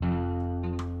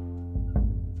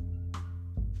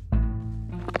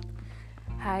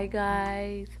Hi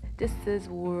guys, this is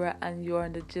Wura and you're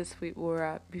on the Gist with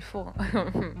Wura before.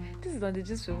 This is on the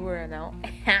Gist with Wura now.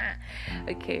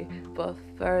 Okay, but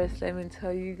first let me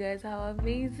tell you guys how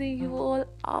amazing you all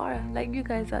are. Like you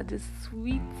guys are the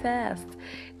sweetest.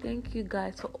 Thank you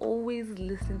guys for always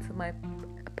listening to my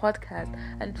podcast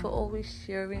and for always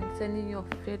sharing, sending your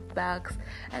feedbacks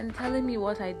and telling me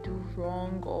what I do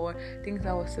wrong or things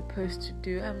I was supposed to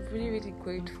do. I'm really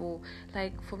grateful,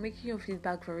 like, for making your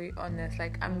feedback very honest.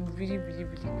 Like, I'm really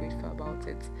grateful about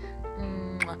it.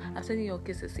 I'm sending your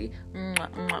kisses. See.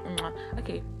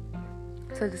 Okay,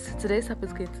 so today's episode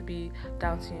is going to be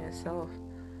doubting yourself.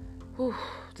 Whew,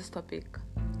 this topic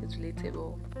is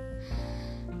relatable.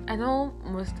 I know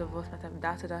most of us might have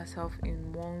doubted ourselves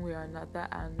in one way or another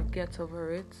and we get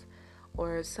over it,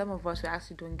 or some of us we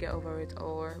actually don't get over it,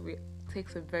 or it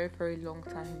takes a very long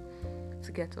time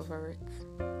to get over it.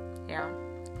 Yeah,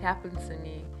 it happened to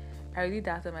me. I really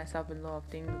doubted myself in a lot of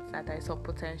things that I saw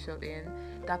potential in,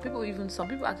 that some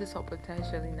people actually saw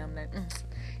potential in. I'm like,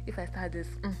 if I start this,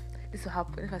 this will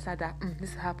happen. If I start that,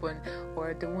 this will happen,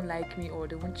 or they won't like me, or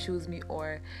they won't choose me,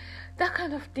 or that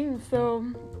kind of thing. So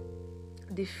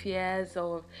the fears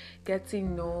of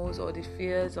getting no's, or the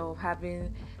fears of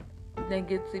having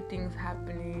negative things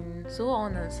happening, so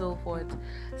on and so forth.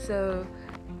 So,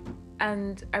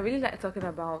 and I really like talking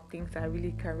about things I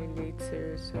really can relate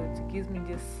to, so it gives me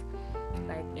this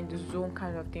like in the zone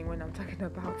kind of thing when I'm talking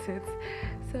about it.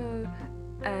 So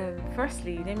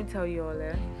firstly, let me tell you all,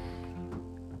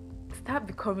 start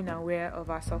becoming aware of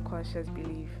our subconscious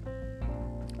belief.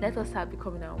 Let us start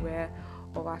becoming aware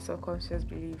of our subconscious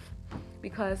belief,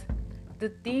 because the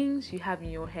things you have in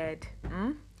your head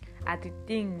are the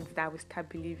things that will start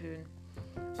believing.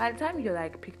 By the time you're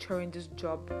like picturing this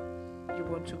job you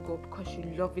want to go because you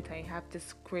love it and you have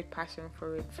this great passion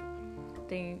for it,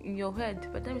 then in your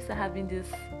head, by the time you start having this,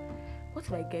 what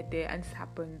if I get there and this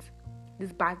happens,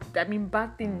 this bad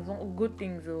things, not good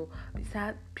things, or you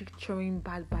start picturing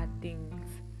bad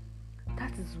things.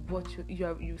 That is what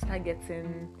you start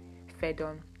getting fed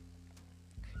on.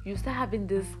 You start having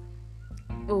this,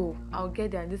 I'll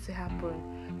get there and this will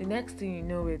happen. The next thing you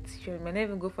know, you might not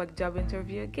even go for the job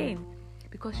interview again,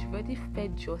 because you've already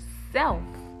fed yourself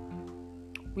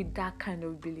with that kind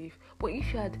of belief. But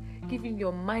if you had given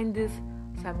your mind this,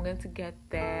 so I'm going to get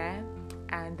there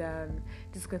and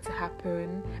this is going to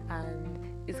happen and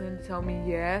it's going to tell me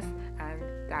yes and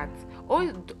that,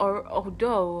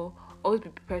 although always be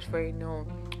prepared for a no,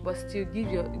 but still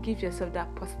give yourself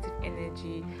that positive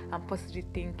energy and positive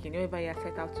thinking whenever you're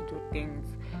set out to do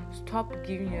things. Stop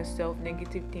giving yourself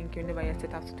negative thinking whenever you're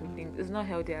set out to do things. It's not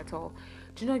healthy at all.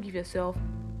 Do not give yourself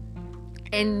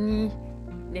any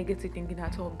negative thinking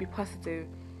at all. Be positive.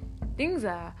 Things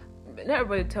are, not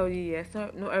everybody tell you yes,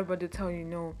 not everybody tell you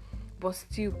no, but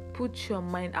still put your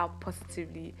mind out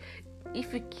positively.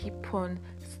 If you keep on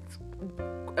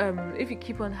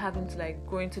having to like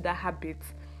go into that habit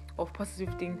of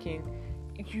positive thinking,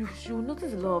 you'll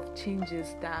notice a lot of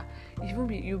changes, that you'll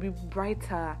be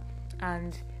brighter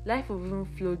and life will even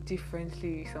flow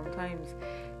differently sometimes.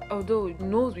 Although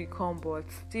no's will come, but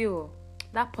still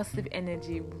that positive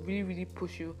energy will really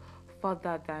push you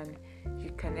further than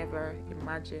you can ever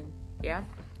imagine. Yeah.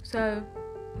 So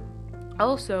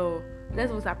also,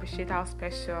 let's also appreciate how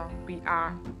special we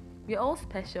are. We're all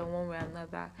special one way or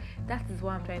another. That is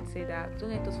why I'm trying to say that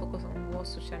don't let us focus on what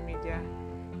social media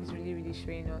is really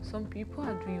showing us. Some people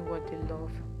are doing what they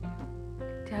love.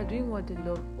 They are doing what they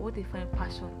love, what they find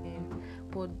passion in.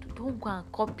 But don't go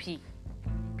and copy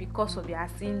because of they are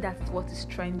seeing that's what is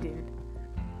trending.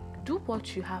 Do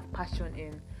what you have passion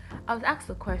in. I was asked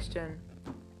a question: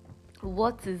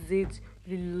 what is it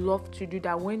you love to do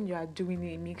that when you are doing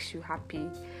it makes you happy?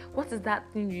 What is that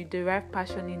thing you derive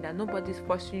passion in that nobody's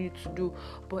forcing you to do,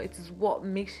 but it is what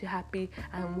makes you happy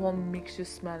and what makes you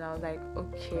smile? I was like,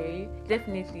 okay,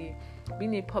 definitely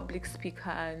being a public speaker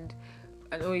and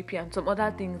an OAP and some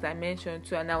other things I mentioned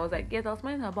too. And I was like, yes, I was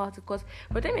smiling about it, because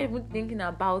by the time you're even thinking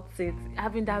about it,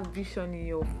 having that vision in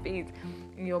your face,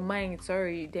 in your mind,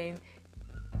 then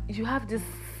you have this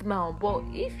smile. But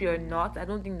if you're not, I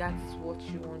don't think that's what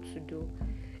you want to do.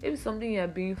 If it's something you're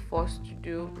being forced to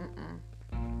do,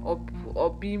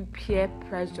 or being peer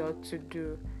pressured to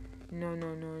do, no,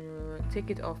 take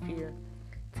it off you,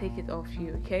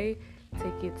 okay?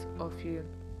 Take it off you.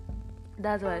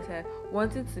 That's why I said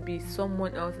wanting to be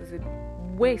someone else is a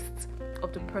waste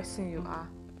of the person you are.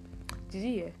 Did you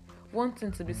hear?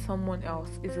 Wanting to be someone else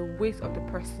is a waste of the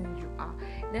person you are.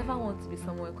 Never want to be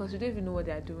someone, because you don't even know what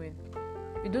they are doing.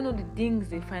 You don't know the things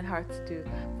they find hard to do.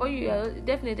 For you,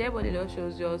 definitely everybody just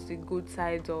shows you the good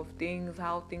sides of things,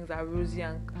 how things are rosy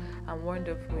and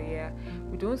wonderful. Yeah,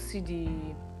 we don't see the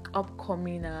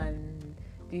upcoming and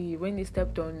the when they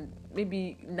stepped on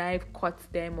maybe knife cuts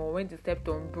them, or when they stepped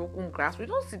on broken glass. We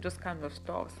don't see those kind of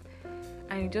stuff,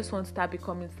 and you just want to start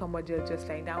becoming somebody else just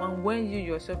like that. And when you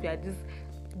yourself,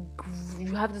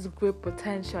 you have this great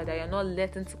potential that you're not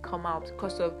letting to come out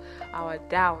because of our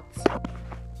doubts.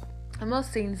 I'm not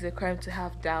saying it's a crime to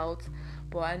have doubts,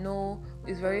 but I know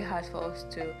it's very hard for us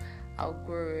to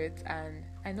outgrow it, and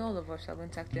I know all of us are going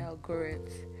to actually outgrow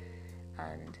it,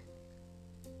 and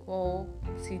we'll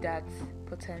see that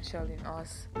potential in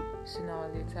us sooner or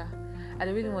later. I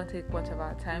don't really want to take much of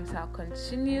our time, so I'll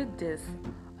continue this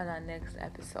on our next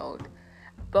episode.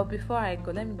 But before I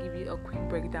go, let me give you a quick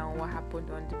breakdown of what happened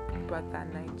on the Big Brother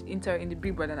night in the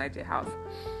Big Brother Nigeria house.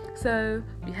 So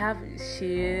we have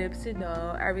ships,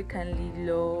 Erica and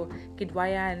Lilo,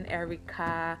 Kidwaya and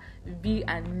Erica, V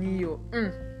and Neo.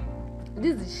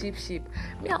 This is ship.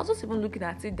 I was just even looking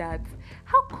at it that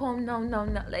how come now,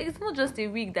 like it's not just a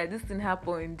week that this thing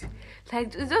happened.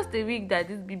 Like it's just a week that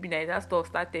this BB Nigeria stuff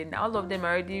started. Now all of them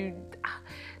already.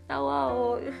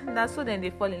 Now so then they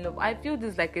fall in love. I feel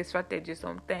this like a strategy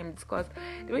sometimes because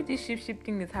the way this ship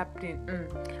thing is happening.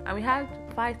 And we had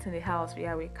fights in the house. We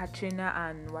had with Katrina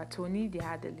and Watoni. They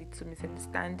had a little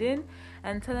misunderstanding,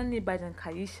 and Tolani Baj and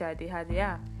Kaisha, they had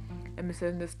a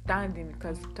misunderstanding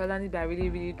because Tolani Baj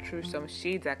really threw some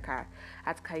shades at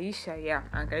Kaisha,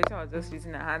 and Kaisha was just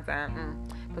using her hands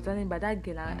but Tolani Baj, that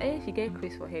girl, she get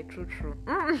crazy for her, true.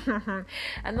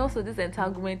 And also this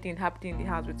entanglement thing happening in the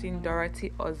house between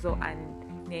Dorothy, Ozo,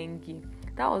 and Nengi.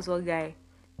 That was one guy.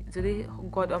 Today,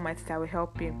 God Almighty, I will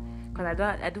help him because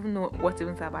I don't know what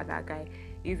even about that guy.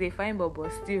 He's a fine boy,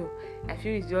 but still, I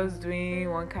feel he's just doing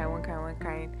one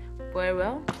kind. But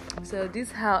well, so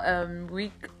this how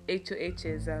week HOH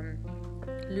is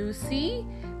Lucy.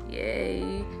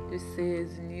 Yay!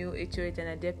 Lucy's new HOH, and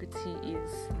a deputy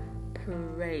is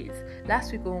Praise.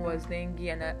 Last week one was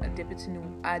Nengi, and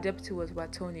our deputy was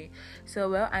Watoni. So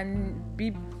well, and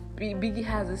Biggie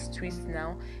has this twist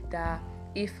now that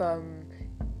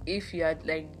if you had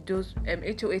like those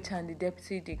HOH and the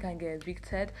deputy, they can get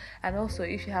evicted, and also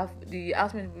if you have the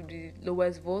housemate with the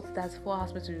lowest votes, that's 4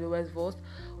 housemates with the lowest votes,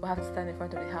 will have to stand in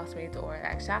front of the housemate, or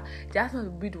actually the housemate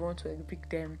will be the one to evict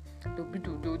them.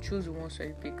 They'll choose the ones to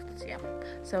evict.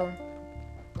 So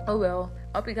well,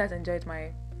 I hope you guys enjoyed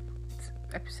my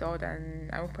episode, and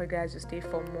I hope you guys will stay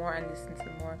for more and listen to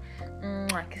more.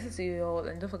 Kisses to you all,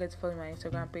 and don't forget to follow my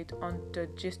Instagram page on The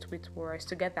Gist with Wura. It's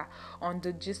together on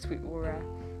The Gist with Wura,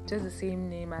 just the same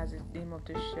name as the name of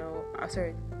the show.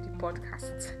 The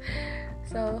podcast.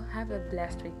 So have a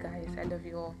blessed week, guys. I love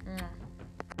you all.